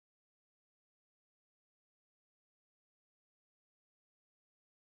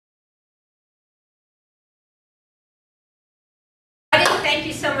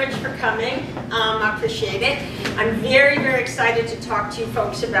thank you so much for coming. I appreciate it. I'm very, very excited to talk to you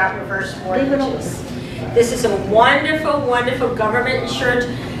folks about reverse mortgages. This is a wonderful, wonderful government-insured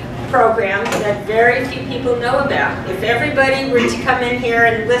program that very few people know about. If everybody were to come in here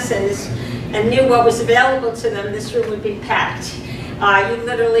and listen and knew what was available to them, this room would be packed. You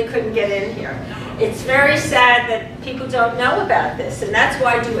literally couldn't get in here. It's very sad that people don't know about this, and that's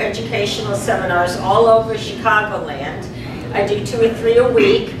why I do educational seminars all over Chicagoland. I do 2 or 3 a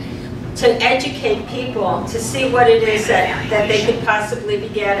week to educate people to see what it is that they could possibly be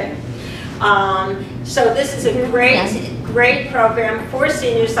getting. So this is a great program for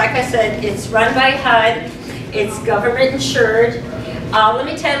seniors. Like I said, it's run by HUD. It's government insured. Let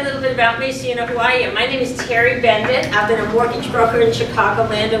me tell you a little bit about me so you know who I am. My name is Teri Bendit. I've been a mortgage broker in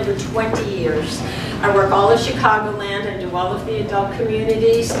Chicagoland over 20 years. I work all of Chicagoland. I do all of the adult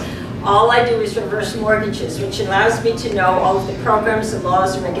communities. All I do is reverse mortgages, which allows me to know all of the programs, the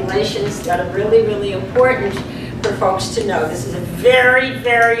laws, and regulations that are really, really important for folks to know. This is a very,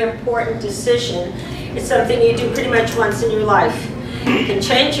 very important decision. It's something you do pretty much once in your life. It can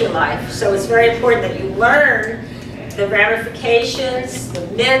change your life. So it's very important that you learn the ramifications, the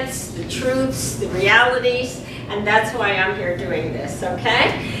myths, the truths, the realities, and that's why I'm here doing this,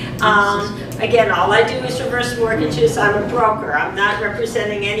 okay? Again, all I do is reverse mortgages. I'm a broker. I'm not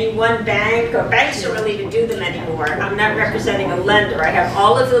representing any one bank, or banks don't really even do them anymore. I'm not representing a lender. I have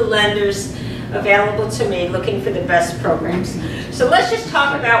all of the lenders available to me looking for the best programs. So let's just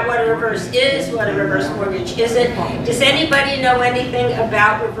talk about what a reverse is, what a reverse mortgage isn't. Does anybody know anything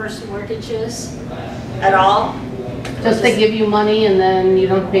about reverse mortgages at all? Just they give you money and then you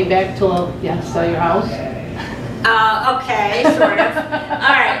don't pay back till you sell your house? Okay, sort of.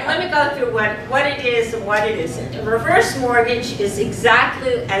 All right, let me go through what it is and what it isn't. A reverse mortgage is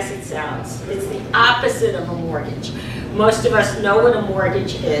exactly as it sounds. It's the opposite of a mortgage. Most of us know what a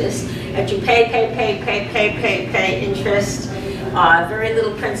mortgage is, and you pay interest, very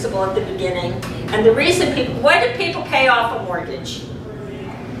little principal at the beginning. And the reason why do people pay off a mortgage?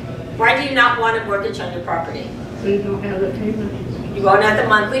 Why do you not want a mortgage on your property? So you don't have the payment. You won't have the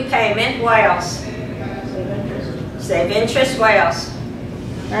monthly payment. Why else? Save interest. Why else?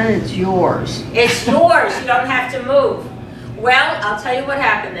 And it's yours. It's yours. You don't have to move. Well, I'll tell you what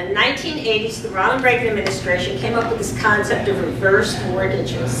happened. In the 1980s, the Ronald Reagan administration came up with this concept of reverse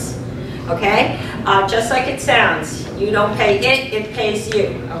mortgages. Okay? Just like it sounds. You don't pay it, it pays you.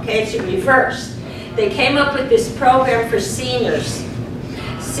 Okay? It's reversed. They came up with this program for seniors.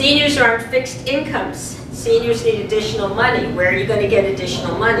 Seniors are on fixed incomes. Seniors need additional money. Where are you going to get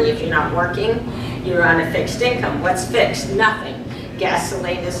additional money if you're not working? You're on a fixed income. What's fixed? Nothing.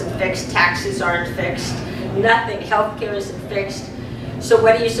 Gasoline isn't fixed. Taxes aren't fixed. Nothing. Healthcare isn't fixed. So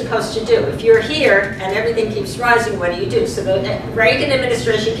what are you supposed to do? If you're here and everything keeps rising, what do you do? So the Reagan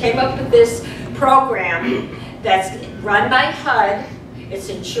administration came up with this program that's run by HUD. It's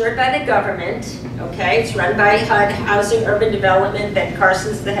insured by the government. Okay, it's run by HUD, Housing Urban Development. Ben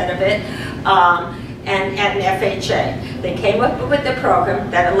Carson's the head of it. And an FHA. They came up with a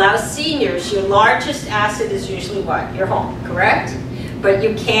program that allows seniors, your largest asset is usually what? Your home, correct? But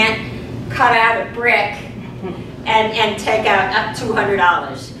you can't cut out a brick and take out up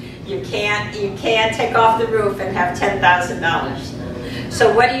 $200. You can't take off the roof and have $10,000.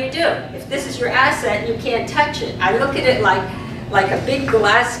 So what do? If this is your asset, you can't touch it. I look at it like a big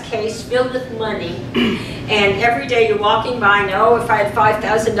glass case filled with money, and every day you're walking by, no, if I had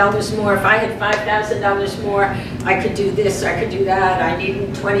 $5,000 more, if I had $5,000 more, I could do this, I could do that, I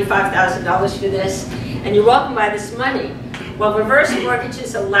need $25,000 for this, and you're walking by this money. Well, reverse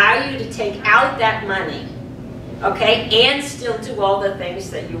mortgages allow you to take out that money, okay, and still do all the things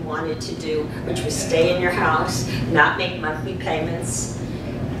that you wanted to do, which was stay in your house, not make monthly payments,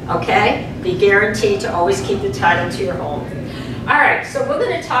 okay, be guaranteed to always keep the title to your home. All right, so we're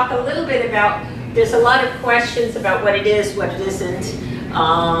going to talk a little bit about, there's a lot of questions about what it is, what it isn't,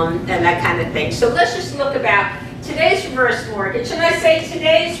 and that kind of thing. So let's just look about today's reverse mortgage. And I say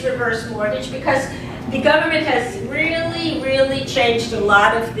today's reverse mortgage because the government has really, really changed a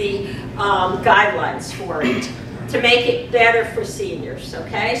lot of the guidelines for it to make it better for seniors,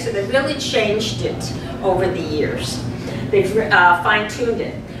 okay? So they've really changed it over the years. They've fine-tuned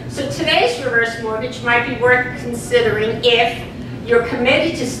it. So today's reverse mortgage might be worth considering if you're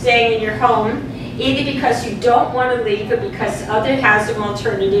committed to staying in your home, either because you don't want to leave or because other housing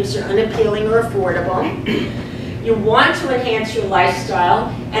alternatives are unappealing or affordable. You want to enhance your lifestyle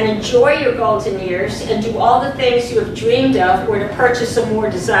and enjoy your golden years and do all the things you have dreamed of, or to purchase a more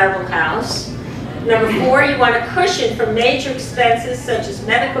desirable house. Number 4, you want a cushion from major expenses such as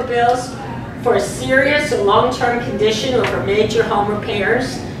medical bills, for a serious or long-term condition or for major home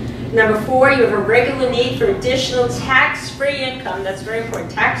repairs. Number 4, you have a regular need for additional tax-free income, that's very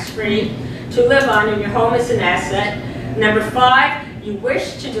important, tax-free, to live on, and your home is an asset. Number 5, you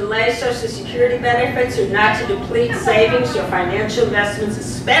wish to delay Social Security benefits or not to deplete savings or financial investments,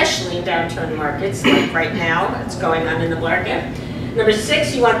 especially in downturn markets, like right now, that's going on in the market. Number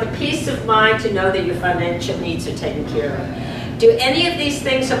 6, you want the peace of mind to know that your financial needs are taken care of. Do any of these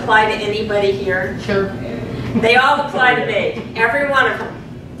things apply to anybody here? Sure. They all apply to me, every one of them.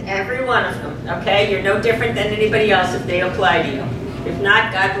 Every one of them, okay? You're no different than anybody else if they apply to you. If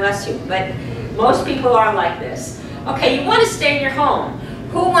not, God bless you. But most people are like this. Okay, you want to stay in your home.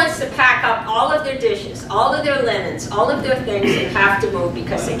 Who wants to pack up all of their dishes, all of their linens, all of their things and have to move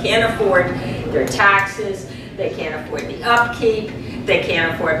because they can't afford their taxes, they can't afford the upkeep, they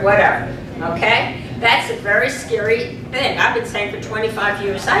can't afford whatever, okay? That's a very scary thing. I've been saying for 25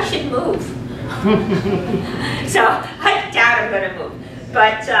 years, I should move. So I doubt I'm going to move.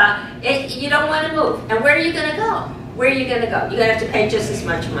 But you don't want to move. And where are you going to go? Where are you going to go? You're going to have to pay just as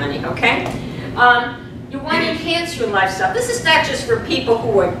much money, okay? You want to enhance your lifestyle. This is not just for people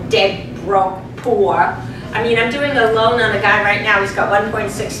who are dead, broke, poor. I mean, I'm doing a loan on a guy right now. He's got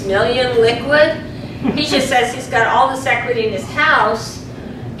 1.6 million liquid. He just says he's got all this equity in his house,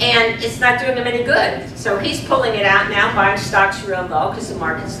 and it's not doing him any good. So he's pulling it out now, buying stocks real low because the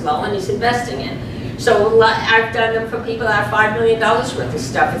market's low, and he's investing in. So I've done them for people that have $5 million worth of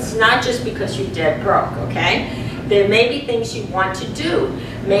stuff. It's not just because you're dead broke, okay? There may be things you want to do.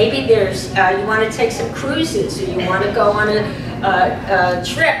 Maybe there's, you want to take some cruises, or you want to go on a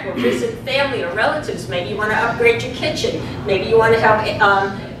trip, or visit family or relatives. Maybe you want to upgrade your kitchen. Maybe you want to help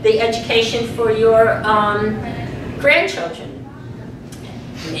the education for your grandchildren.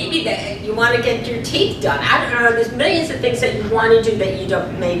 Maybe that you want to get your teeth done. I don't know, there's millions of things that you want to do that you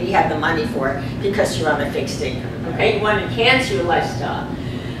don't maybe have the money for because you're on a fixed income, okay? You want to enhance your lifestyle.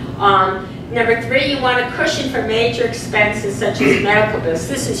 Number 3, you want a cushion for major expenses such as medical bills.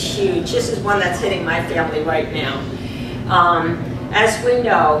 This is huge. This is one that's hitting my family right now. As we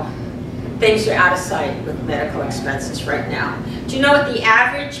know, things are out of sight with medical expenses right now. Do you know what the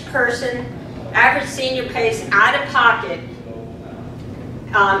average person, average senior pays out of pocket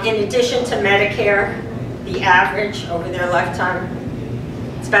in addition to Medicare, the average over their lifetime?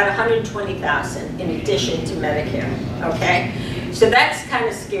 It's about $120,000 in addition to Medicare, okay? So that's kind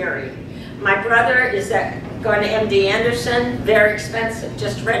of scary. My brother is going to MD Anderson, very expensive.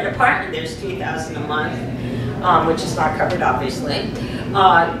 Just rent an apartment, there's $3,000 a month, which is not covered, obviously.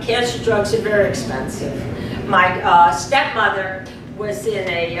 Cancer drugs are very expensive. My stepmother was in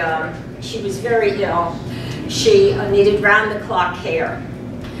a, she was very ill. She needed round-the-clock care.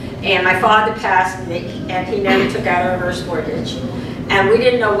 And my father passed, and he never took out a reverse mortgage. And we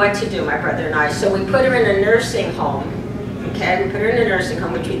didn't know what to do, my brother and I, so we put her in a nursing home. Okay, we put her in a nursing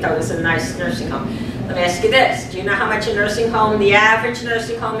home, which we thought was a nice nursing home. Let me ask you this. Do you know how much a nursing home, the average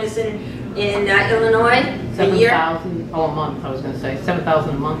nursing home is in Illinois a year? $7,000, oh, a month, I was going to say. $7,000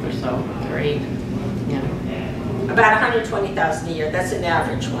 a month or so, or 8. Yeah. About $120,000 a year. That's an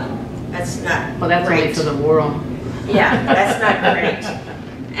average one. That's not Well, that's great. only for the world. Yeah, that's not great.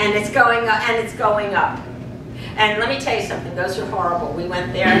 And it's going up, and it's going up. And let me tell you something, those are horrible. We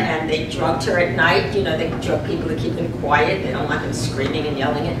went there and they drugged her at night. You know, they drug people to keep them quiet. They don't want them screaming and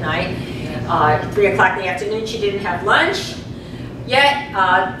yelling at night. 3 o'clock in the afternoon, she didn't have lunch. Yet,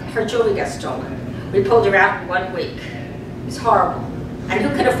 her jewelry got stolen. We pulled her out in 1 week. It was horrible. And who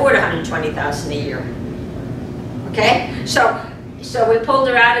could afford $120,000 a year? Okay? So we pulled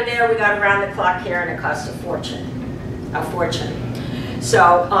her out of there, we got around the clock care, and it cost a fortune. A fortune.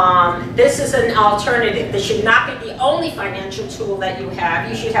 So this is an alternative. This should not be the only financial tool that you have.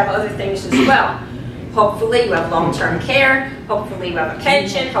 You should have other things as well. Hopefully you have long-term care. Hopefully you have a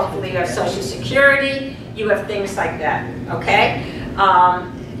pension. Hopefully you have Social Security. You have things like that, okay?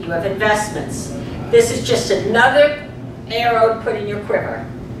 You have investments. This is just another arrow to put in your quiver.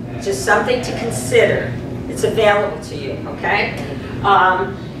 Just something to consider. It's available to you, okay?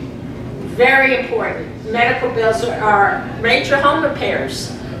 Very important. Medical bills are major home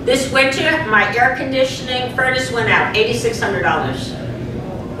repairs. This winter, my air conditioning furnace went out,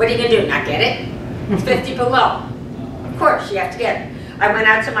 $8,600. What are you going to do, not get it? It's 50 below. Of course, you have to get it. I went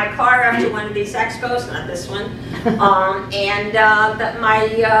out to my car after one of these expos, not this one, and my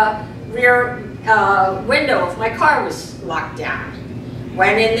rear window of my car was locked down.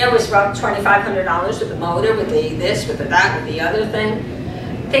 Went in there, was around $2,500 with the motor, with the this, with the that, with the other thing.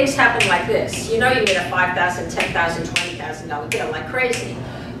 Things happen like this. You know you get a $5,000, $10,000, $20,000 bill like crazy.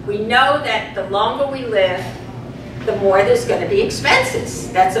 We know that the longer we live, the more there's going to be expenses.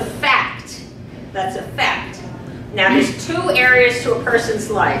 That's a fact. That's a fact. Now there's two areas to a person's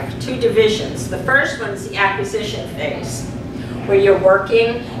life, two divisions. The first one is the acquisition phase, where you're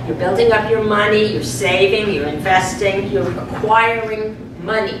working, you're building up your money, you're saving, you're investing, you're acquiring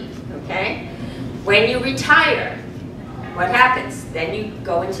money, okay? When you retire, what happens? Then you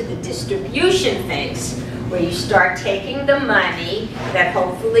go into the distribution phase, where you start taking the money that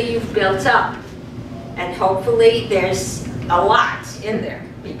hopefully you've built up. And hopefully there's a lot in there,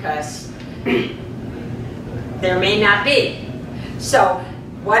 because there may not be. So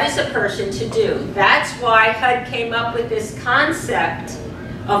what is a person to do? That's why HUD came up with this concept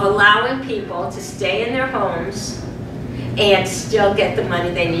of allowing people to stay in their homes and still get the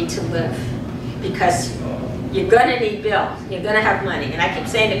money they need to live. Because you're gonna need bills, you're gonna have money. And I keep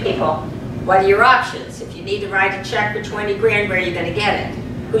saying to people, what are your options? If you need to write a check for 20 grand, where are you gonna get it?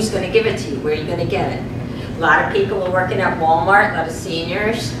 Who's gonna give it to you? Where are you gonna get it? A lot of people are working at Walmart, a lot of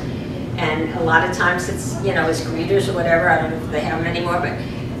seniors, and a lot of times it's, you know, it's greeters or whatever. I don't know if they have them anymore, but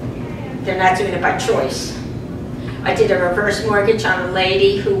they're not doing it by choice. I did a reverse mortgage on a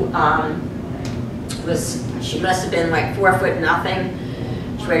lady who she must have been like 4 foot nothing.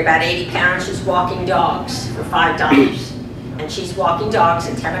 She weighed about 80 pounds. She's walking dogs for $5. And she's walking dogs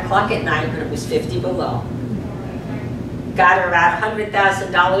at 10 o'clock at night when it was 50 below. Got her about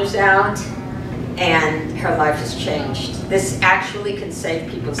 $100,000 out, and her life has changed. This actually can save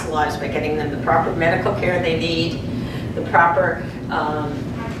people's lives by getting them the proper medical care they need, the proper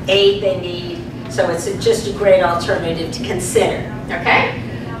aid they need. So it's just a great alternative to consider, okay?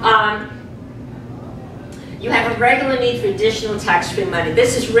 You have a regular need for additional tax-free money.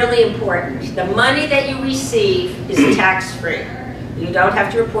 This is really important. The money that you receive is tax-free. You don't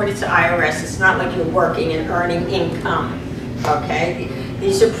have to report it to IRS. It's not like you're working and earning income, okay?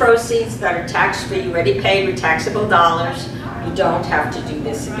 These are proceeds that are tax-free. You already paid with taxable dollars. You don't have to do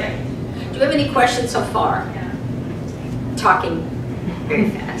this again. Do you have any questions so far? Talking very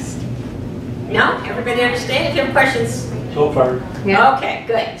fast. No? Everybody understand? If you have questions? So far. Yeah. Okay,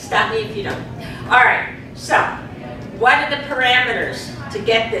 good. Stop me if you don't. All right, so what are the parameters to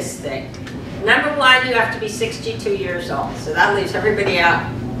get this thing? Number one, you have to be 62 years old. So that leaves everybody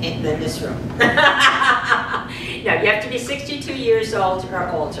out in this room. No, you have to be 62 years old or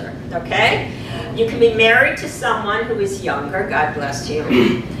older, okay? You can be married to someone who is younger, God bless you.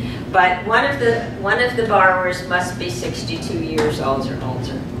 But one of the borrowers must be 62 years old or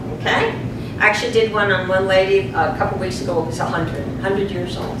older, okay? I actually did one on one lady a couple weeks ago. It was 100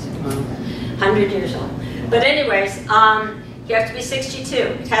 years old. 100 years old. But anyways, you have to be 62.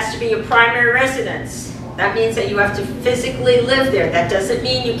 It has to be your primary residence. That means that you have to physically live there. That doesn't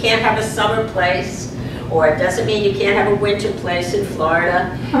mean you can't have a summer place, or it doesn't mean you can't have a winter place in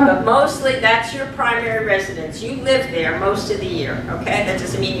Florida. But mostly that's your primary residence. You live there most of the year, okay? That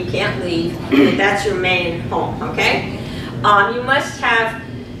doesn't mean you can't leave, but that's your main home, okay? You must have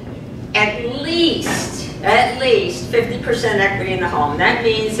at least 50% equity in the home. That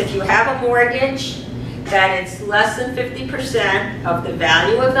means if you have a mortgage, that it's less than 50% of the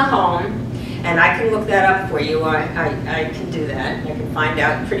value of the home, and I can look that up for you. I can do that. I can find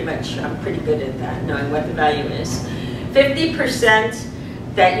out pretty much. I'm pretty good at that, knowing what the value is. 50%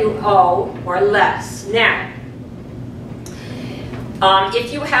 that you owe or less. Now,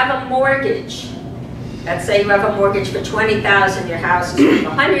 if you have a mortgage, let's say you have a mortgage for $20,000, your house is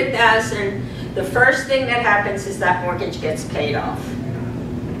worth $100,000. The first thing that happens is that mortgage gets paid off.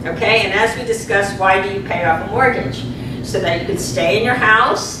 Okay, and as we discussed, why do you pay off a mortgage? So that you can stay in your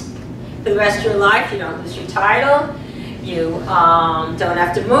house for the rest of your life. You don't lose your title. You don't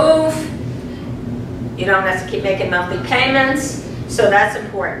have to move. You don't have to keep making monthly payments. So that's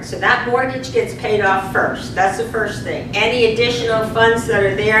important. So that mortgage gets paid off first. That's the first thing. Any additional funds that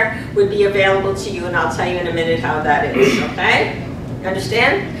are there would be available to you, and I'll tell you in a minute how that is, okay?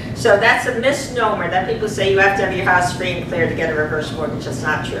 Understand? So that's a misnomer that people say you have to have your house free and clear to get a reverse mortgage. That's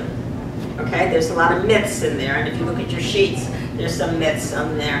not true. Okay? There's a lot of myths in there, and if you look at your sheets, there's some myths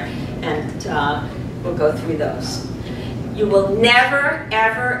on there, and we'll go through those. You will never,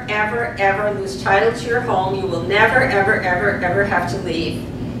 ever, ever, ever lose title to your home. You will never, ever, ever, ever have to leave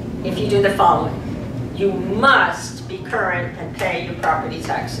if you do the following. You must be current and pay your property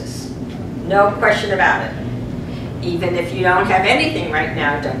taxes. No question about it. Even if you don't have anything right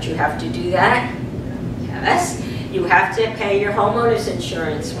now, don't you have to do that? Yes. You have to pay your homeowner's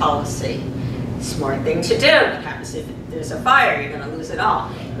insurance policy. Smart thing to do. What happens if there's a fire? You're going to lose it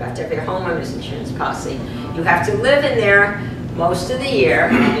all. You have to have your homeowner's insurance policy. You have to live in there most of the year,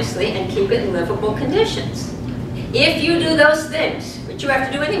 obviously, and keep it in livable conditions. If you do those things, which you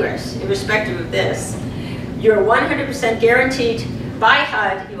have to do anywhere, irrespective of this, you're 100% guaranteed buy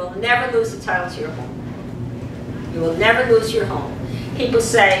HUD, you will never lose the title to your home. You will never lose your home. People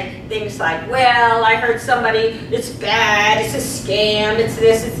say things like, well, I heard somebody, it's bad, it's a scam, it's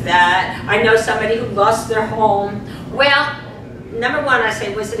this, it's that. I know somebody who lost their home. Well, number one, I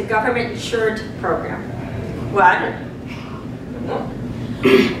say, was it a government insured program? Well, I don't know.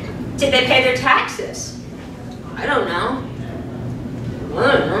 Did they pay their taxes? I don't know.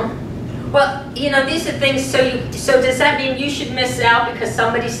 I don't know. Well, you know, these are things, so does that mean you should miss out because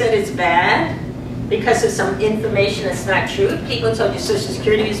somebody said it's bad? Because of some information that's not true? If people told you Social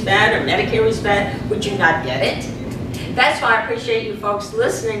Security was bad or Medicare was bad, would you not get it? That's why I appreciate you folks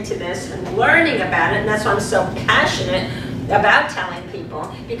listening to this and learning about it, and that's why I'm so passionate about telling people,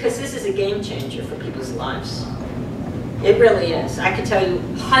 because this is a game changer for people's lives. It really is. I could tell you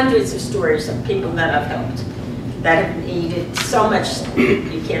hundreds of stories of people that I've helped that have needed so much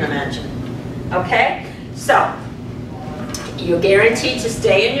you can't imagine. Okay? So, you're guaranteed to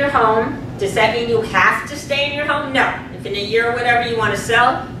stay in your home. Does that mean you have to stay in your home? No. If in a year or whatever you want to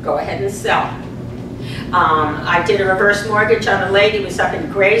sell, go ahead and sell. I did a reverse mortgage on a lady who was up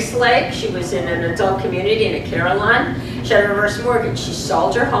in Grace Lake. She was in an adult community in a Caroline. She had a reverse mortgage. She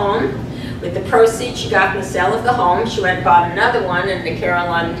sold her home. With the proceeds she got from the sale of the home, she went and bought another one in the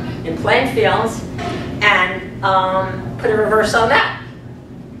Caroline in Plainfields and put a reverse on that.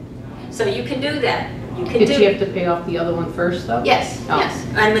 So you can do that. Did she have to pay off the other one first, though? Yes, oh. yes.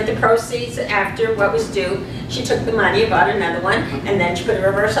 And with the proceeds after what was due, she took the money, bought another one, and then she put a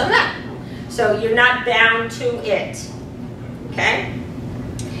reverse on that. So you're not bound to it, okay?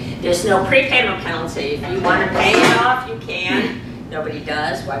 There's no prepayment penalty. If you want to pay it off, you can. Nobody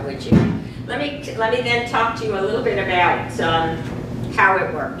does. Why would you? Let me then talk to you a little bit about how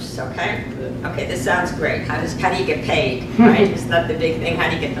it works, okay? Okay, this sounds great. How do you get paid, right? It's not the big thing. How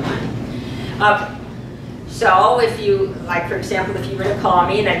do you get the money? Okay. So if you, like for example, if you were to call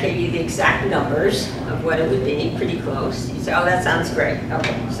me and I gave you the exact numbers of what it would be, pretty close, you say, oh, that sounds great.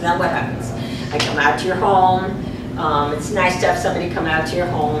 Okay, so then what happens? I come out to your home. It's nice to have somebody come out to your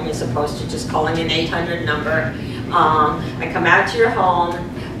home as opposed to just calling an 800 number. I come out to your home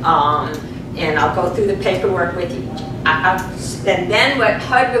and I'll go through the paperwork with you. And then what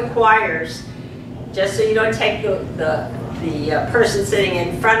HUD requires, just so you don't take the person sitting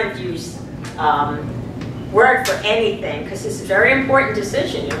in front of you's word for anything, because this is a very important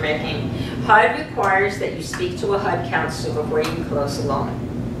decision you're making. HUD requires that you speak to a HUD counselor before you can close a loan.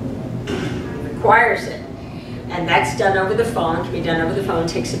 It requires it. And that's done over the phone, can be done over the phone,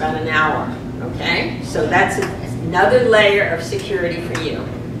 takes about an hour, okay? So that's another layer of security for you.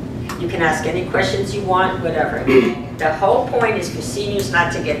 You can ask any questions you want, whatever. The whole point is for seniors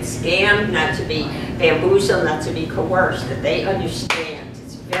not to get scammed, not to be bamboozled, not to be coerced, that they understand.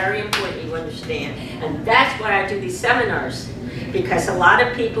 It's very important you understand. And that's why I do these seminars, because a lot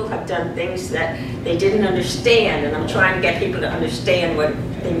of people have done things that they didn't understand, and I'm trying to get people to understand what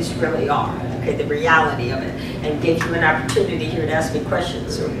things really are, okay, the reality of it, and give you an opportunity here to ask me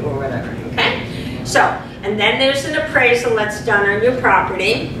questions or whatever, okay? So, and then there's an appraisal that's done on your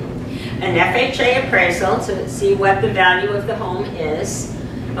property, an FHA appraisal to see what the value of the home is,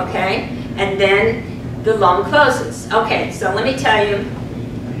 okay? And then the loan closes. Okay, so let me tell you,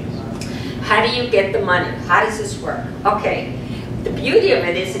 how do you get the money? How does this work? Okay, the beauty of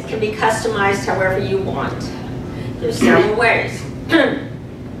it is it can be customized however you want. There's several ways.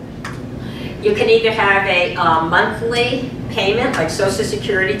 You can either have a monthly payment, like Social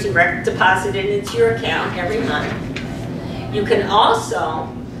Security, direct deposited into your account every month. You can also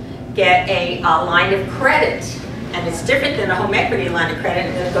get a line of credit, and it's different than a home equity line of credit.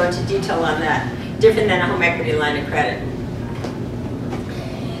 I'm going to go into detail on that. Different than a home equity line of credit.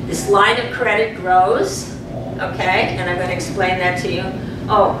 This line of credit grows, okay, and I'm going to explain that to you.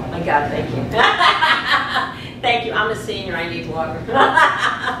 Oh my God, thank you. Thank you, I'm a senior, I need water.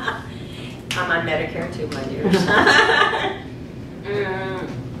 I'm on Medicare too, my dears.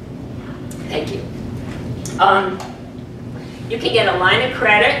 Thank you. You can get a line of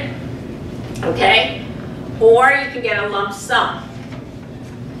credit, okay, or you can get a lump sum.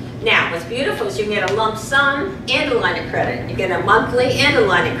 Now, what's beautiful is you can get a lump sum and a line of credit. You get a monthly and a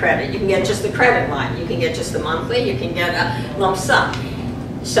line of credit. You can get just the credit line. You can get just the monthly. You can get a lump sum.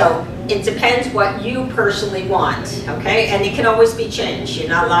 So it depends what you personally want, okay? And it can always be changed. You're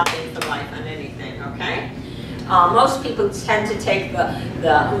not locked in for life on anything, okay? Most people tend to take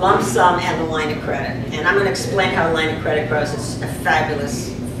the lump sum and the line of credit. And I'm going to explain how a line of credit grows. It's a fabulous,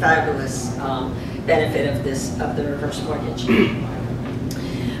 fabulous benefit of the reverse mortgage.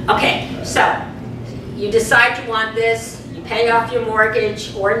 Okay, so you decide you want this, you pay off your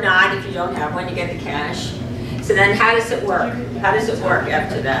mortgage or not. If you don't have one, you get the cash. It So then how does it work? How does it work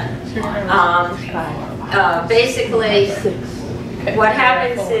after that? Basically, what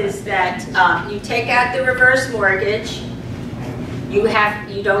happens is that you take out the reverse mortgage. You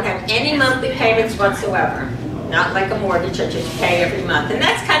don't have any monthly payments whatsoever. Not like a mortgage that you pay every month. And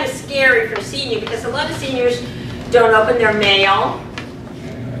that's kind of scary for a senior because a lot of seniors don't open their mail,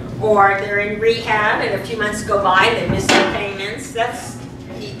 or they're in rehab and a few months go by and they miss their payments. That's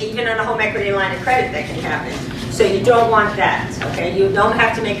even on a home equity line of credit that can happen. So you don't want that, okay? You don't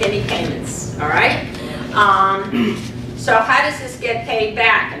have to make any payments, all right? So how does this get paid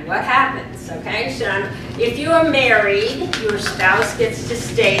back and what happens, okay? So if you are married, your spouse gets to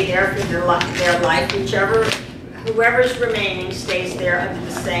stay there for their life, whoever's remaining stays there under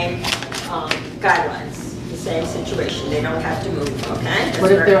the same guidelines, the same situation. They don't have to move, okay? That's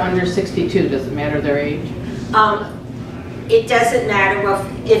what if they're under 62? Does it matter their age? It doesn't matter. Well,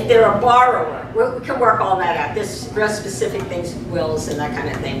 if they're a borrower, we can work all that out. There's real specific things, wills and that kind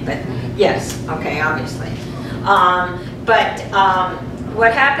of thing. But yes, okay, obviously.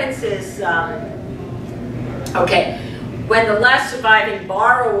 What happens is, okay, when the last surviving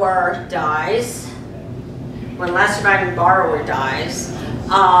borrower dies,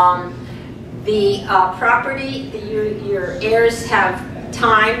 the property, your heirs have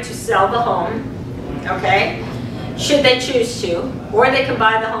time to sell the home, okay? Should they choose to, or they can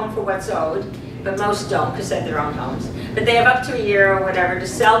buy the home for what's owed, but most don't because they have their own homes. But they have up to a year or whatever to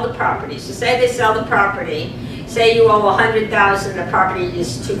sell the property. So say they sell the property, say you owe $100,000, the property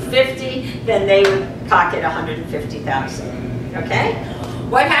is $250,000, then they would pocket $150,000. Okay?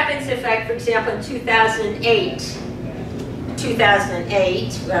 What happens if, like, for example, in 2008,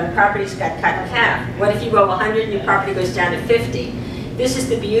 when properties got cut in half? What if you owe 100 and your property goes down to 50? This is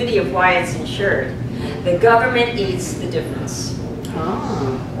the beauty of why it's insured. The government eats the difference.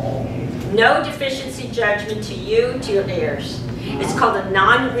 Oh. No deficiency judgment to you, to your heirs. It's called a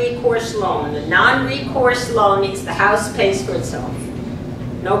non-recourse loan. A non-recourse loan means the house pays for itself.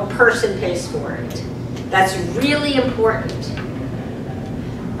 No person pays for it. That's really important.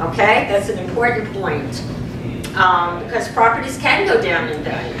 Okay? That's an important point. Because properties can go down in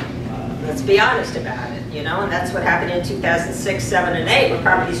value. Let's be honest about it, you know, and that's what happened in 2006, 7, and 8, where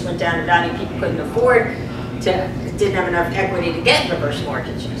properties went down in value, people couldn't afford didn't have enough equity to get reverse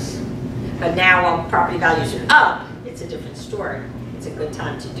mortgages. But now while property values are up, it's a different story. It's a good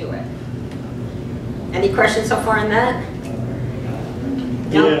time to do it. Any questions so far on that?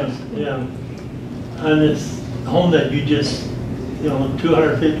 No? Yeah. On this home that you just,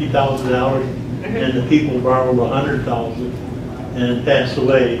 $250,000, and the people borrowed $100,000 and passed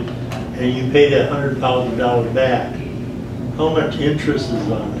away, and you pay that $100,000 back, how much interest is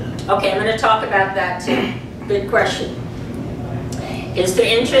on that? Okay, I'm going to talk about that too. Good question. Is there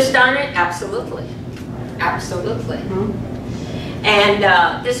interest on it? Absolutely. Absolutely. And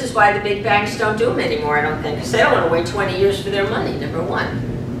this is why the big banks don't do them anymore, I don't think, because they don't want to wait 20 years for their money, number one,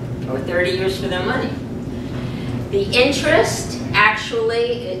 or 30 years for their money. The interest,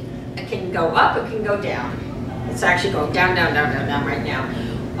 actually, it can go up, it can go down. It's actually going down right now.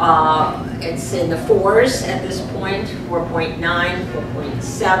 It's in the 4s at this point, 4.9,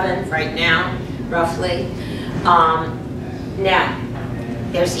 4.7 right now, roughly. Now,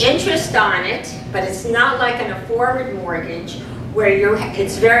 there's interest on it, but it's not like on a forward mortgage where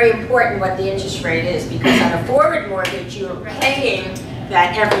it's very important what the interest rate is, because on a forward mortgage, you're paying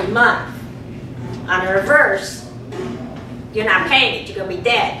that every month. On a reverse, you're not paying it, you're going to be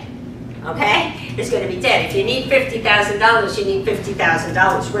dead. Okay? It's going to be dead. If you need $50,000, you need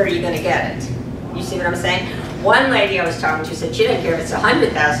 $50,000. Where are you going to get it? You see what I'm saying? One lady I was talking to said she didn't care if it's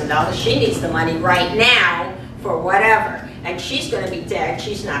 $100,000. She needs the money right now for whatever. And she's going to be dead.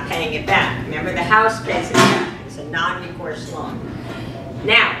 She's not paying it back. Remember, the house pays it back. It's a non-recourse loan.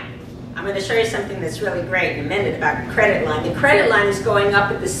 Now, I'm going to show you something that's really great in a minute about the credit line. The credit line is going up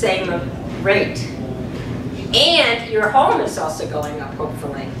at the same rate. And your home is also going up,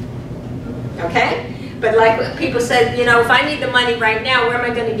 hopefully. Okay? But like people said, if I need the money right now, where am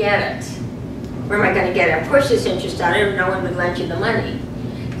I going to get it? Where am I going to get it? Of course there's interest on it, or no one would lend you the money.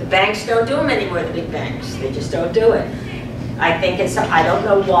 The banks don't do them anymore, the big banks. They just don't do it. I think I don't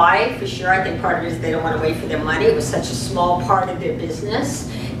know why, for sure. I think part of it is they don't want to wait for their money. It was such a small part of their business.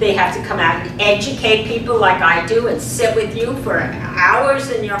 They have to come out and educate people like I do and sit with you for hours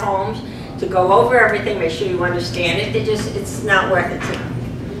in your homes to go over everything, make sure you understand it. It's not worth it to them.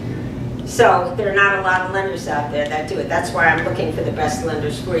 So there are not a lot of lenders out there that do it. That's why I'm looking for the best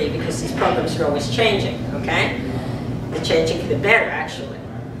lenders for you, because these programs are always changing, okay? They're changing for the better, actually.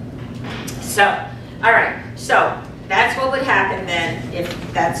 So, all right. So That's what would happen then,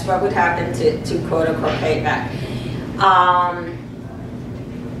 if that's what would happen to quote unquote pay it back. I'm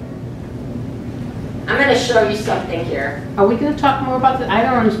going to show you something here. Are we going to talk more about that? I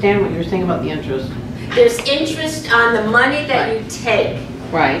don't understand what you're saying about the interest. There's interest on the money that you take.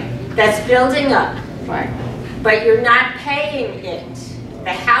 Right. That's building up. Right. But you're not paying it.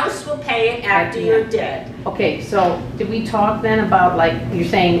 The house will pay it after you're dead. Okay, so did we talk then about, like, you're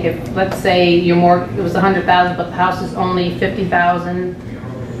saying if, let's say it was $100,000, but the house is only $50,000,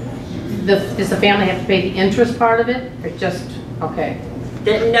 does the family have to pay the interest part of it, or just, okay?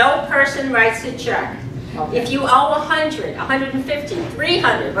 That no person writes a check. Okay. If you owe 100, 150,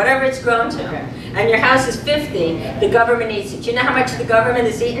 300, whatever it's grown to, Okay. and your house is 50, the government eats it. Do you know how much the government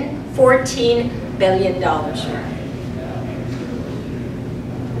is eating? $14 billion.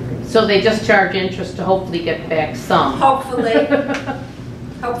 So they just charge interest to hopefully get back some? Hopefully.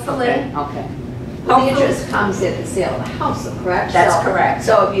 Hopefully. Okay. Okay. The interest comes at the sale of the house, correct? That's correct.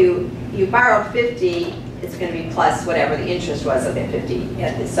 So if you borrowed 50, it's going to be plus whatever the interest was of that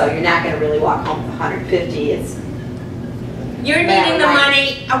 50. So you're not going to really walk home with 150. You're needing the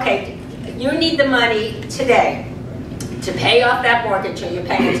money, okay, you need the money today to pay off that mortgage, or you're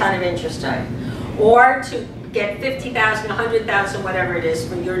paying a ton of interest on it, or to get 50,000, 100,000, whatever it is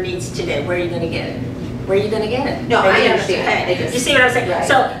for your needs today. Where are you going to get it? Where are you going to get it? No, I Maybe understand. You see what I'm saying?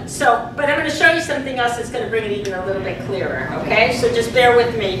 Right. But I'm going to show you something else that's going to bring it even a little bit clearer, okay? So just bear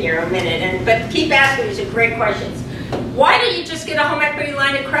with me here a minute, but keep asking these are great questions. Why don't you just get a home equity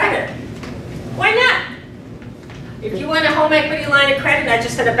line of credit? Why not? If you want a home equity line of credit, I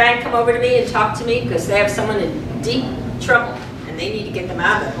just had a bank come over to me and talk to me because they have someone in deep trouble and they need to get them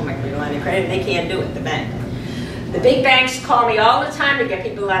out of that home equity line of credit, and they can't do it, the bank. The big banks call me all the time to get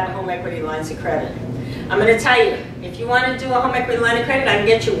people out of home equity lines of credit. I'm going to tell you, if you want to do a home equity line of credit, I can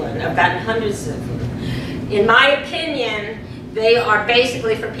get you one. I've gotten hundreds of them. In my opinion, they are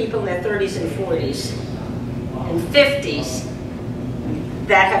basically for people in their 30s and 40s and 50s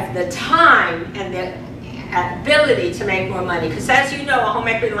that have the time and the ability to make more money. Because as you know, a home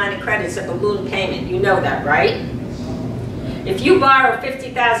equity line of credit is a balloon payment. You know that, right? If you borrow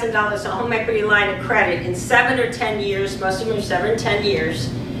 $50,000 a home equity line of credit in 7 or 10 years, most of them are 7 or 10 years,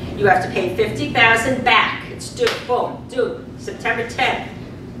 you have to pay $50,000 back. It's due, boom, due, September 10th.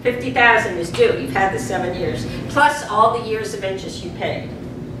 $50,000 is due. You've had the 7 years, plus all the years of interest you paid.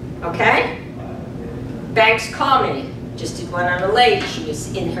 Okay? Banks call me. Just did one on a lady. She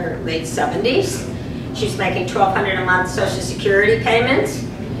was in her late 70s. She was making $1,200 a month Social Security payments.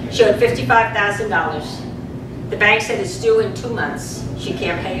 She owed $55,000. The bank said it's due in 2 months. She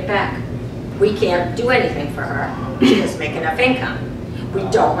can't pay it back. We can't do anything for her. She doesn't make enough income. We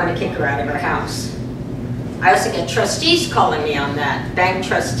don't want to kick her out of her house. I also get trustees calling me on that. Bank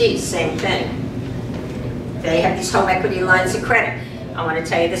trustees, same thing. They have these home equity lines of credit. I want to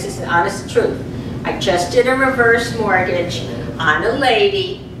tell you, this is the honest truth. I just did a reverse mortgage on a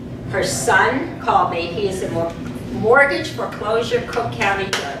lady. Her son called me. He is a mortgage foreclosure Cook County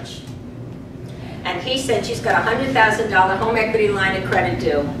judge. And he said she's got a $100,000 home equity line of credit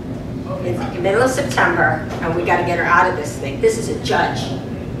due in the middle of September, and we got to get her out of this thing. This is a judge.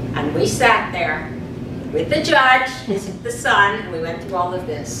 And we sat there with the judge, the son, and we went through all of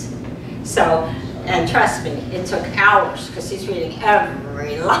this. So, and trust me, it took hours because he's reading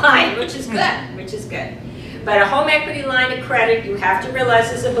every line, which is good, which is good. But a home equity line of credit, you have to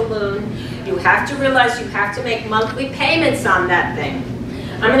realize is a balloon. You have to realize you have to make monthly payments on that thing.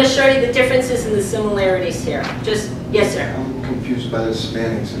 I'm going to show you the differences and the similarities here. Just, yes, sir. I'm confused by the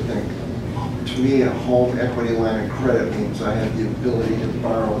semantics, I think. To me, a home equity line of credit means I have the ability to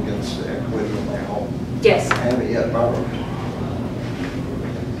borrow against the equity of my home. Yes. I haven't yet borrowed.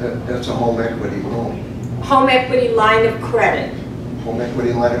 That's a home equity loan. Home equity line of credit. Home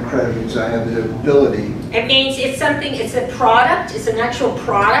equity line of credit means I have the ability. It means it's something, it's a product, it's an actual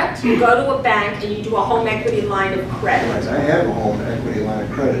product. You go to a bank and you do a home equity line of credit. I have a home equity line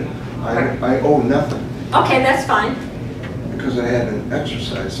of credit. I owe nothing. Okay, that's fine. Because I haven't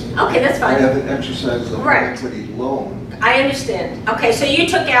exercised it. Okay, that's fine. I haven't exercised the home Right. equity loan. I understand. Okay, so you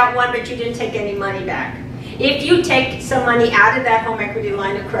took out one, but you didn't take any money back. If you take some money out of that home equity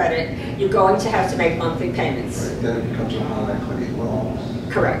line of credit, you're going to have to make monthly payments. Right, then it becomes a home equity loan.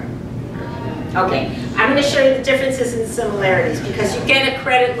 Correct. Okay, I'm going to show you the differences and similarities because you get a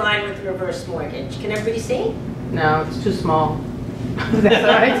credit line with reverse mortgage. Can everybody see? No, it's too small. That's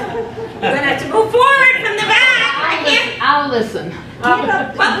all right. You're going to have to move forward from the back. I can't. I'll listen. Well,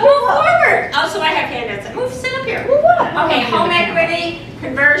 move forward. Oh, so I have handouts. Move, sit up here. Okay, home equity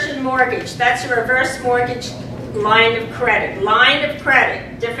conversion mortgage. That's a reverse mortgage line of credit. Line of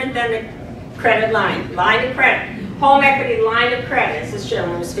credit, different than the credit line. Line of credit. Home equity line of credit, as this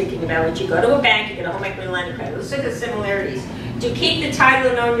gentleman was speaking about, when you go to a bank, you get a home equity line of credit. Let's look at the similarities. Do you keep the title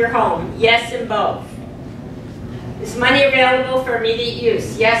and own your home? Yes, in both. Is money available for immediate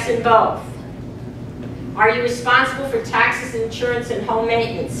use? Yes, in both. Are you responsible for taxes, insurance, and home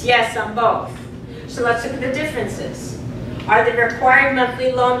maintenance? Yes, on both. So let's look at the differences. Are there required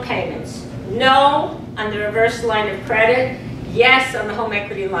monthly loan payments? No on the reverse line of credit. Yes on the home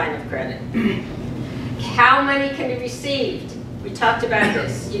equity line of credit. How many can be received? We talked about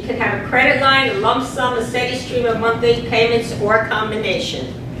this. You can have a credit line, a lump sum, a steady stream of monthly payments, or a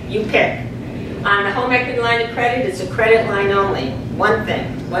combination. You pick. On the home equity line of credit, it's a credit line only. One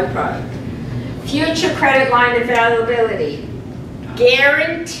thing, one product. Future credit line availability.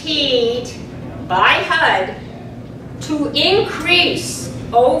 Guaranteed by HUD to increase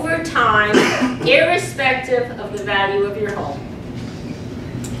over time, irrespective of the value of your home.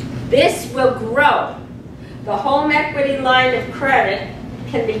 This will grow. The home equity line of credit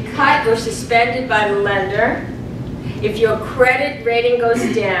can be cut or suspended by the lender if your credit rating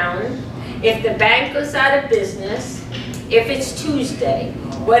goes down, if the bank goes out of business, if it's Tuesday.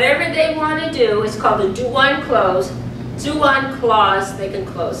 Whatever they want to do is called a do-on clause. Do-on clause, they can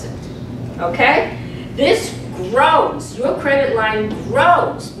close it. Okay? This grows. Your credit line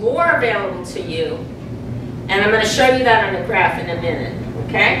grows. More available to you. And I'm going to show you that on a graph in a minute.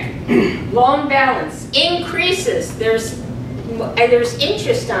 Okay? Loan balance increases. There's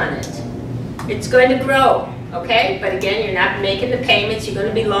interest on it. It's going to grow. Okay? But again, you're not making the payments. You're going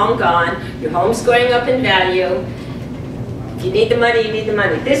to be long gone. Your home's going up in value. If you need the money, you need the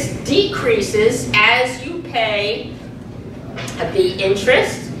money. This decreases as you pay the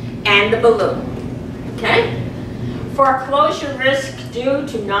interest and the balloon. Okay? Foreclosure risk due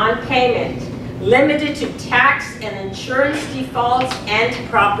to non-payment. Limited to tax and insurance defaults and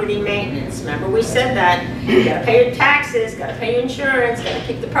property maintenance. Remember we said that. You gotta pay your taxes, gotta pay your insurance, gotta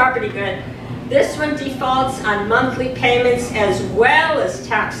keep the property good. This one defaults on monthly payments as well as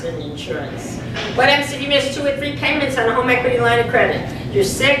tax and insurance. What happens if you miss 2 or 3 payments on a home equity line of credit? You're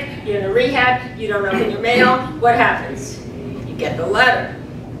sick, you're in a rehab, you don't open your mail, what happens? You get the letter.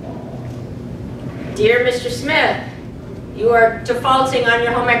 Dear Mr. Smith, you are defaulting on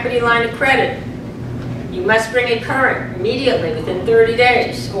your home equity line of credit. You must bring it current immediately within 30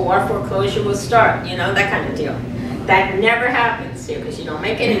 days or our foreclosure will start, you know, that kind of deal. That never happens here because you don't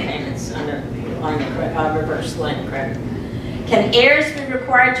make any payments on a reverse line of credit. Can heirs be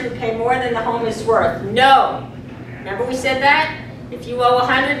required to pay more than the home is worth? No. Remember we said that? If you owe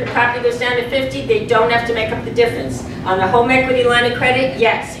 100 and the property goes down to 50, they don't have to make up the difference. On the home equity line of credit,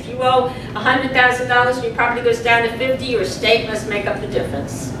 yes. If you owe $100,000 and your property goes down to 50, your estate must make up the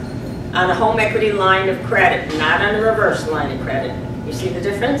difference. On a home equity line of credit, not on a reverse line of credit. You see the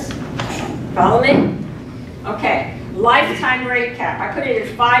difference? Follow me? Okay. Lifetime rate cap. I put it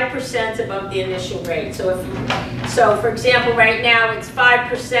at 5% above the initial rate. So for example, right now it's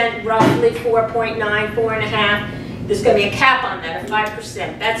 5%, roughly 4.9, 4.5. There's going to be a cap on that of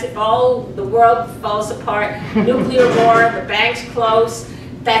 5%. That's if all the world falls apart, nuclear war, the banks close,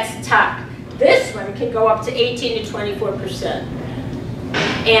 that's the top. This one can go up to 18 to 24%.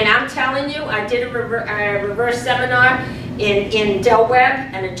 And I'm telling you, I did a reverse seminar in Del Webb,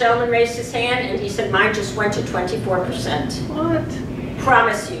 and a gentleman raised his hand, and he said, mine just went to 24%. What?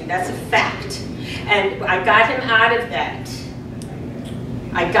 Promise you, that's a fact. And I got him out of that.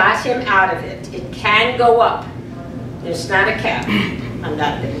 I got him out of it. It can go up. There's not a cap on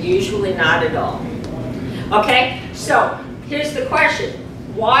that, usually not at all. Okay, so here's the question.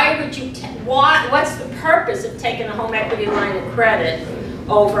 Why would you, what's the purpose of taking a home equity line of credit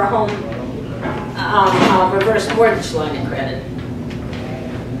over a home reverse mortgage line of credit?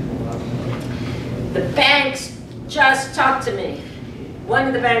 The banks just talked to me. One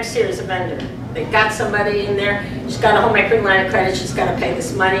of the banks here is a vendor. They got somebody in there, she's got a home equity line of credit, she's got to pay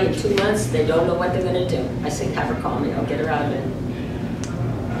this money in 2 months, they don't know what they're going to do. I say, have her call me, I'll get her out of it.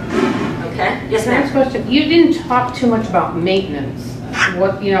 Okay? Yes, ma'am? Next question. You didn't talk too much about maintenance.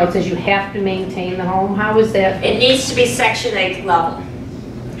 What, you know, it says you have to maintain the home. How is that? It needs to be Section 8 level.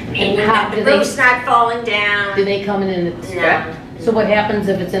 And how The do they, roof's not falling down. do they come in and inspect? So what happens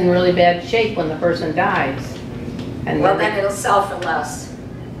if it's in really bad shape when the person dies? And Well, then it'll sell for less.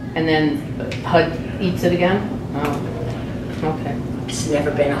 And then HUD eats it again? Oh, okay. It's never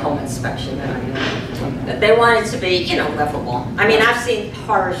been a home inspection that I know. But they want it to be, you know, livable. I mean, I've seen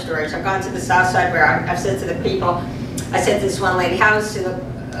horror stories. I've gone to the south side where I've said to the people, I said to this one lady, how's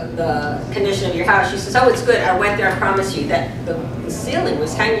the condition of your house? She says, oh, it's good. I went there, I promise you, that the ceiling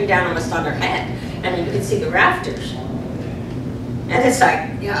was hanging down almost on her head. I mean, you could see the rafters. And it's like,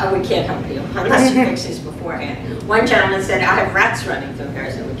 yeah, we can't help you unless you fix this beforehand. One gentleman said, I have rats running through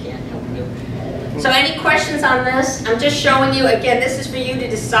here, so we can't help you. So any questions on this? I'm just showing you, again, this is for you to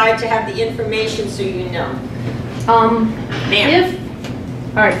decide to have the information so you know.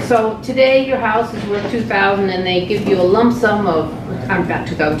 All right, so today your house is worth $2,000 and they give you a lump sum of, not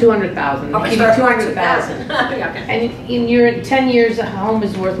 $2,000, $200,000. Oh, They give you $200,000. Okay. And in your 10 years, a home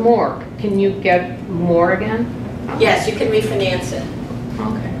is worth more. Can you get more again? Yes, you can refinance it.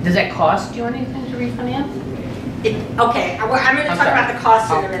 Okay. Does that cost you anything to refinance? Okay, I'm going to talk sorry. about the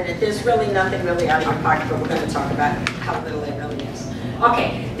cost in a minute. There's really nothing really out of your pocket, but we're going to talk about how little it really is.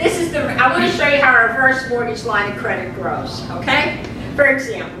 Okay, this is I want to show you how a reverse mortgage line of credit grows, okay? For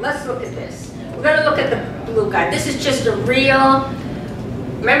example, let's look at this. We're going to look at the blue guy. This is just a real,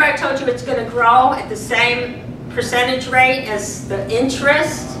 remember I told you it's going to grow at the same percentage rate as the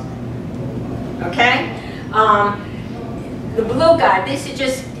interest, okay? The blue guy, these are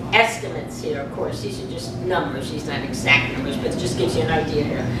just estimates here, of course. These are just numbers. These are not exact numbers, but it just gives you an idea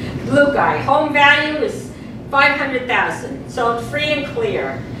here. Blue guy, home value is $500,000, sold free and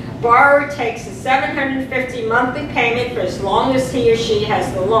clear. Borrower takes a $750 monthly payment for as long as he or she has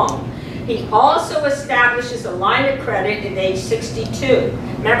the loan. He also establishes a line of credit at age 62.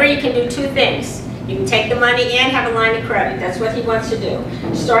 Remember, you can do two things. You can take the money and have a line of credit. That's what he wants to do.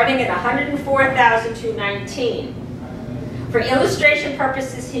 Starting at $104,219. For illustration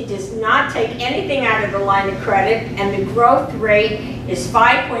purposes, he does not take anything out of the line of credit, and the growth rate is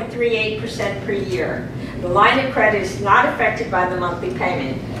 5.38% per year. The line of credit is not affected by the monthly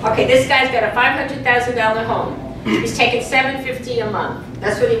payment. Okay, this guy's got a $500,000 home. He's taking $750 a month.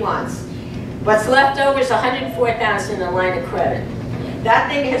 That's what he wants. What's left over is $104,000 in a line of credit. That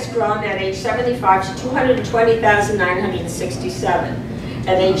thing has grown at age 75 to $220,967.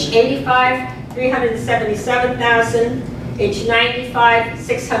 At age 85, $377,000. Age 95,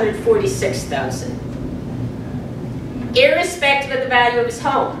 $646,000. Irrespective of the value of his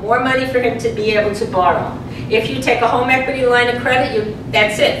home, more money for him to be able to borrow. If you take a home equity line of credit,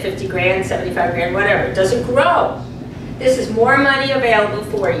 that's it, 50 grand, 75 grand, whatever. It doesn't grow. This is more money available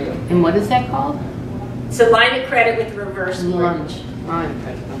for you. And what is that called? It's a line of credit with reverse mortgage.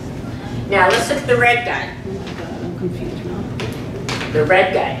 Now let's look at the red guy. I'm confused now. The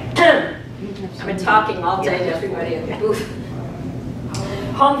red guy. I've been talking all day to everybody at the booth.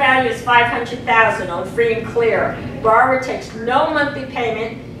 Home value is $500,000 on free and clear. Borrower takes no monthly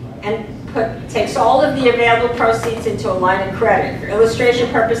payment and takes all of the available proceeds into a line of credit. For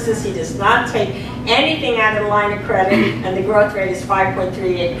illustration purposes, he does not take anything out of the line of credit, and the growth rate is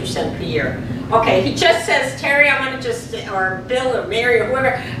 5.38% per year. Okay, he just says, Terry, I want to just, or Bill or Mary or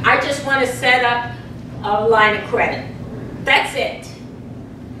whoever, I just want to set up a line of credit. That's it.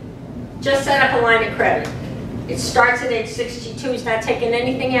 Just set up a line of credit. It starts at age 62. He's not taking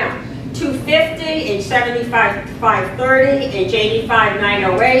anything out. 250, age 75, 530, age 85,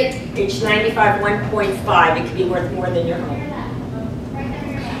 908, age 95, 1.5. It could be worth more than your home.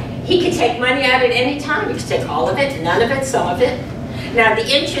 He could take money out at any time. He could take all of it, none of it, some of it. Now, the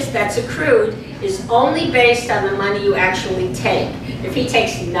interest that's accrued is only based on the money you actually take. If he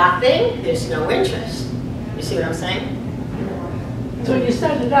takes nothing, there's no interest. You see what I'm saying? So you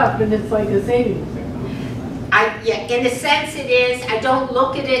set it up and it's like a savings. Yeah, in a sense it is. I don't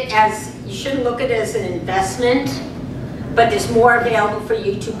look at it as, you shouldn't look at it as an investment, but there's more available for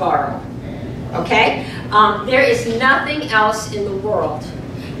you to borrow. Okay? There is nothing else in the world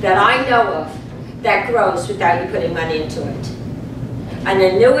that I know of that grows without you putting money into it. An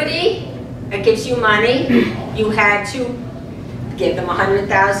annuity, it gives you money. You had to give them $100,000,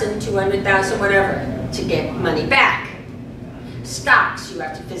 $200,000, whatever, to get money back. Stocks, you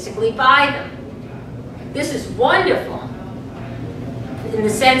have to physically buy them. This is wonderful in the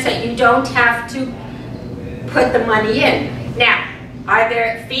sense that you don't have to put the money in. Now, are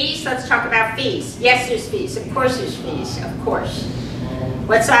there fees? Let's talk about fees. Yes, there's fees. Of course there's fees. Of course.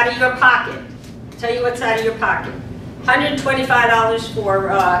 What's out of your pocket? I'll tell you what's out of your pocket. $125 for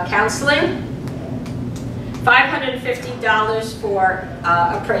counseling. $550 for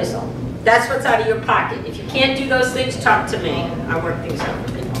appraisal. That's what's out of your pocket. If you can't do those things, talk to me. I work things out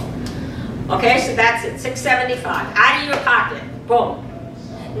for people. Okay, so that's it. $675 out of your pocket. Boom.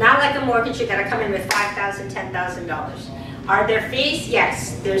 Not like a mortgage. You got to come in with $5,000, $10,000. Are there fees?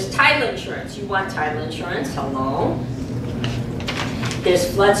 Yes. There's title insurance. You want title insurance? Hello. There's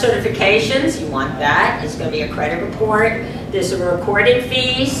flood certifications. You want that. There's going to be a credit report. There's a recording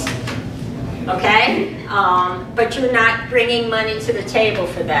fees. Okay, but you're not bringing money to the table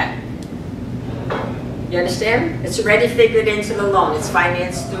for that. You understand? It's already figured into the loan. It's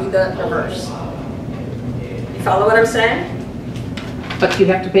financed through the reverse. You follow what I'm saying? But you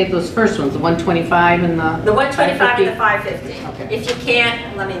have to pay those first ones, the 125 and The 125 and the 550. 550. Okay. If you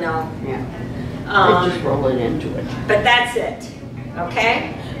can't, let me know. Yeah. They just roll it into it. But that's it,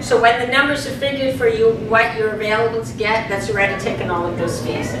 okay? So when the numbers are figured for you, what you're available to get, that's already taken all of those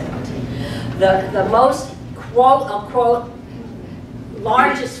fees out. The most quote-unquote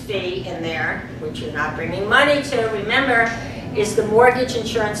largest fee in there, which you're not bringing money to, remember, is the mortgage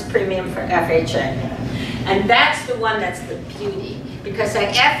insurance premium for FHA. And that's the one that's the beauty. Because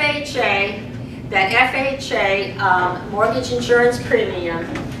that FHA mortgage insurance premium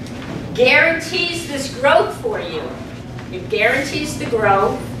guarantees this growth for you. It guarantees the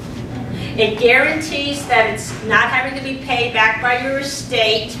growth. It guarantees that it's not having to be paid back by your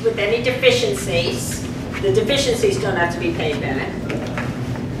estate with any deficiencies. The deficiencies don't have to be paid back.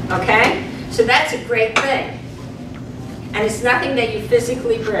 Okay? So that's a great thing. And it's nothing that you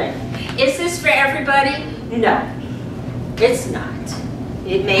physically bring. Is this for everybody? No. It's not.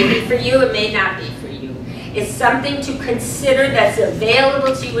 It may be for you, it may not be for you. It's something to consider that's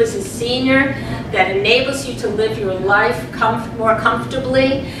available to you as a senior, that enables you to live your life more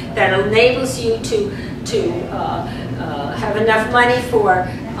comfortably, that enables you to have enough money for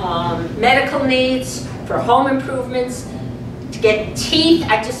medical needs, for home improvements, to get teeth.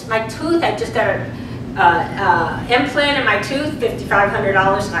 I just got an implant in my tooth,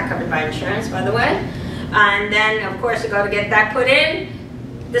 $5,500, not covered by insurance, by the way. And then, of course, to go to get that put in,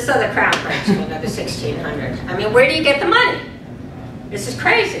 this other crown breaks for another $1,600. I mean, where do you get the money? This is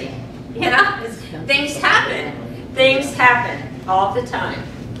crazy. You know, things happen. Things happen all the time.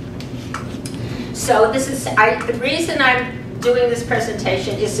 So this is, the reason I'm doing this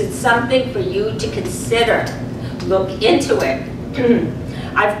presentation is it's something for you to consider. Look into it.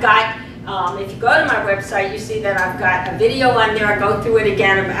 I've got, if you go to my website, you see that I've got a video on there. I go through it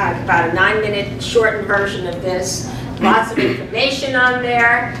again, about a 9-minute shortened version of this. Lots of information on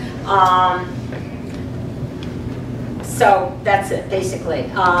there. So that's it,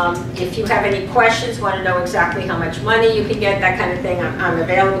 basically. If you have any questions, want to know exactly how much money you can get, that kind of thing, I'm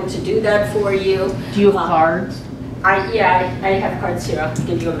available to do that for you. Do you have cards? I have cards here. I'll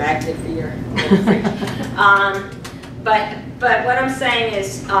give you a magnet for your fridge. But what I'm saying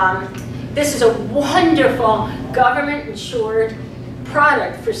is, this is a wonderful government-insured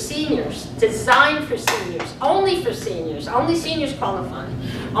product for seniors, designed for seniors, only seniors qualify,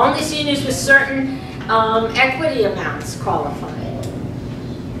 only seniors with certain equity amounts qualify.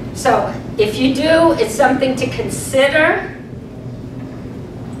 So if you do, it's something to consider,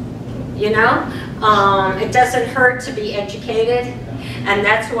 you know. It doesn't hurt to be educated, and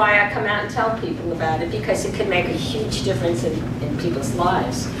that's why I come out and tell people about it, because it can make a huge difference in people's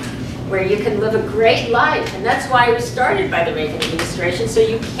lives, where you can live a great life. And that's why it was started by the Reagan administration, so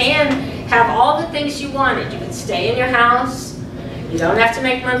you can have all the things you wanted. You can stay in your house, you don't have to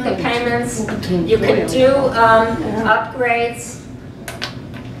make monthly payments, you can do upgrades,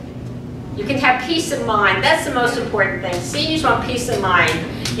 you can have peace of mind. That's the most important thing. Seniors want peace of mind.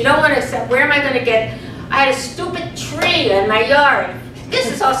 You don't want to say, where am I going to get, I had a stupid tree in my yard. This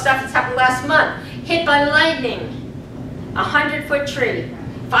is all stuff that's happened last month. Hit by lightning, 100-foot tree.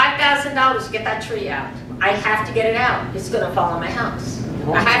 $5,000 to get that tree out. I have to get it out. It's going to fall on my house.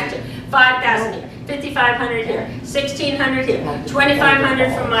 I have to. $5,000 here, $5,500 here, $1,600 here,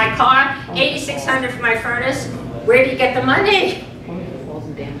 $2,500 for my car, $8,600 for my furnace. Where do you get the money?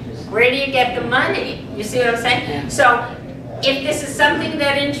 Where do you get the money? You see what I'm saying? So if this is something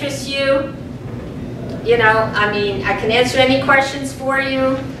that interests you, you know, I mean, I can answer any questions for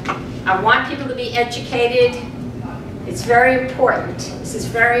you. I want people to be educated. It's very important. This is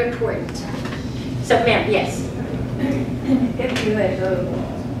very important. So, ma'am, yes? If you had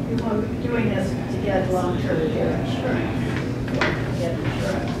you were doing this to get long-term care insurance,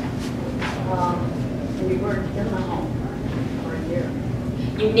 and you weren't in the home for a year.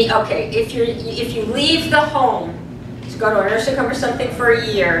 You need, okay, if you leave the home to go to a nursing home or something for a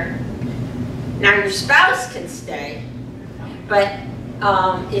year, now your spouse can stay, but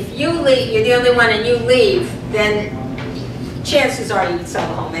if you leave, you're the only one and you leave, then chances are you'd sell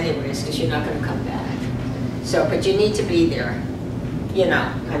the home anyways, because you're not going to come back. So, but you need to be there, you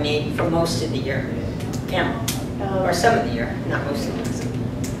know, I mean, for most of the year. Yeah. Or some of the year, not most of the year.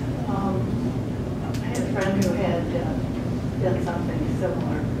 I had a friend who had done something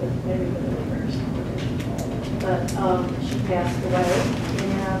similar, but maybe with a reverse. But she passed away,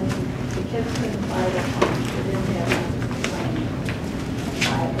 and the kids couldn't buy the home. They didn't have enough money.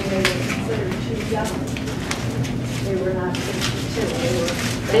 They were considered too young. They were not 62, they were.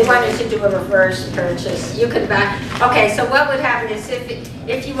 They wanted to do a reverse purchase. You could buy, okay, so what would happen is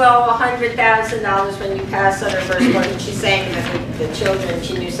if you owe $100,000 when you pass on a reverse mortgage, she's saying that the children,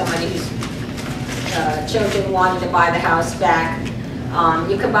 she knew somebody whose children wanted to buy the house back,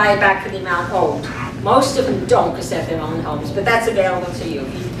 you can buy it back for the amount owed. Most of them don't because they have their own homes, but that's available to you.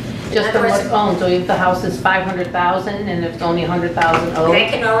 Just from what's owned, so if the house is 500,000 and it's only 100,000 owed? They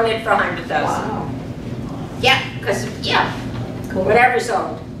can own it for 100,000. Wow. Yeah, because, yeah, Cool. whatever's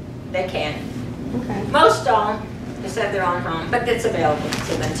owned, they can. Okay. Most don't, just have their own home, but it's available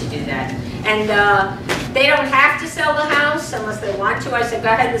to them to do that. And they don't have to sell the house unless they want to. I said, go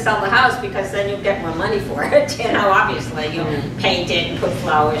ahead and sell the house because then you'll get more money for it. You know, obviously, you'll paint it and put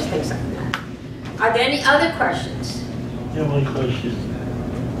flowers, things like that. Are there any other questions? Yeah, one question.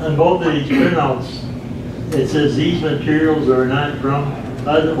 On both of these printouts, it says these materials are not from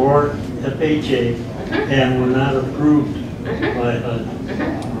HUD or FHA and were not approved by HUD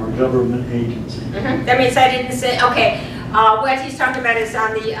or government agency. That means I didn't say, okay, what he's talking about is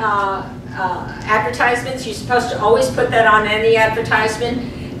on the advertisements. You're supposed to always put that on any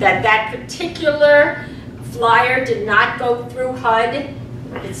advertisement, that particular flyer did not go through HUD.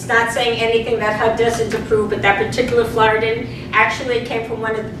 It's not saying anything that HUD doesn't approve, but that particular flyer didn't. Actually, it came from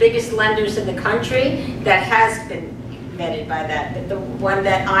one of the biggest lenders in the country that has been vetted by that. But the one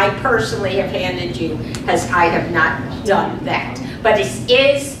that I personally have handed you, I have not done that. But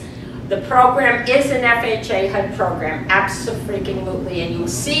the program is an FHA HUD program, absolutely. And you'll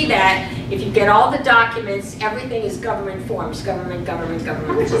see that if you get all the documents, everything is government forms, government. How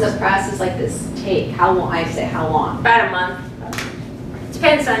much does a process like this take? How long? I say how long? About a month.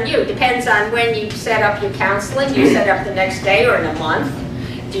 Depends on you. Depends on when you set up your counseling. Do you set up the next day or in a month?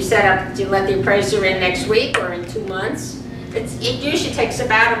 Do you let the appraiser in next week or in 2 months? It usually takes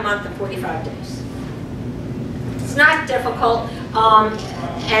about a month and 45 days. It's not difficult.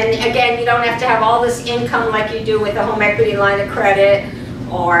 And again, you don't have to have all this income like you do with the home equity line of credit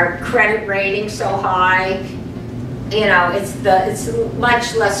or credit rating so high. You know, it's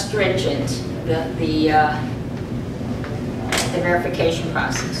much less stringent, the verification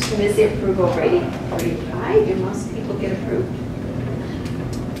process. And is the approval rating pretty high? Do most people get approved?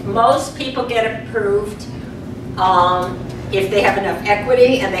 Most people get approved if they have enough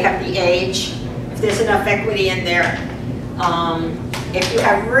equity and they have the age. If there's enough equity in there. If you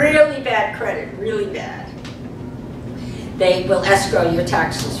have really bad credit, really bad, they will escrow your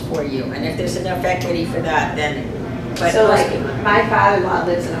taxes for you. And if there's enough equity for that, then. But so like my father-in-law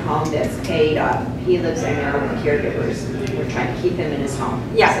lives in a home that's paid up. He lives in there with the caregivers. We're trying to keep him in his home.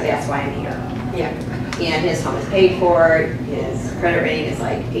 Yeah. So that's why I'm here. Yeah. And his home is paid for. His credit rating is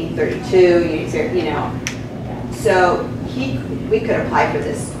like 832. You know. So we could apply for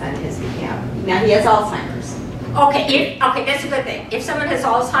this on his behalf. Now he has Alzheimer's. Okay, that's a good thing. If someone has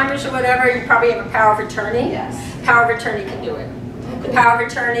Alzheimer's or whatever, you probably have a power of attorney. Yes. Power of attorney can do it. The power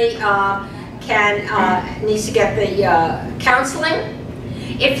of attorney needs to get the counseling.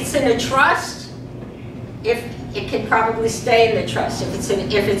 If it's in a trust, it can probably stay in the trust.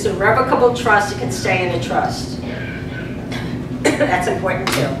 If it's a revocable trust, it can stay in the trust. That's important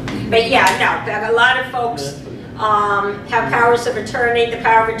too. But yeah, no, a lot of folks have powers of attorney. The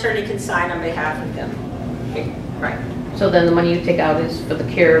power of attorney can sign on behalf of them. Right. So then the money you take out is for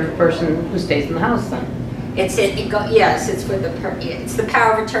the care of the person who stays in the house then? Yes, it's for the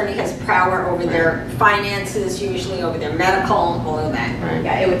power of attorney has power over their finances, usually over their medical, all of that. Right.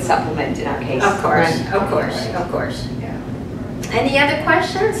 Yeah, it would supplement in our case. Of course, Right. of course. Yeah. Any other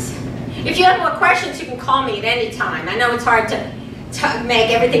questions? If you have more questions, you can call me at any time. I know it's hard to make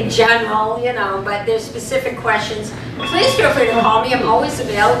everything general, you know, but there's specific questions. Please feel free to call me. I'm always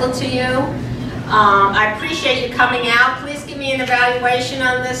available to you. I appreciate you coming out. Please give me an evaluation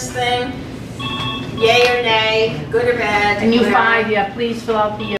on this thing. Yay or nay, good or bad. And you find, please fill out the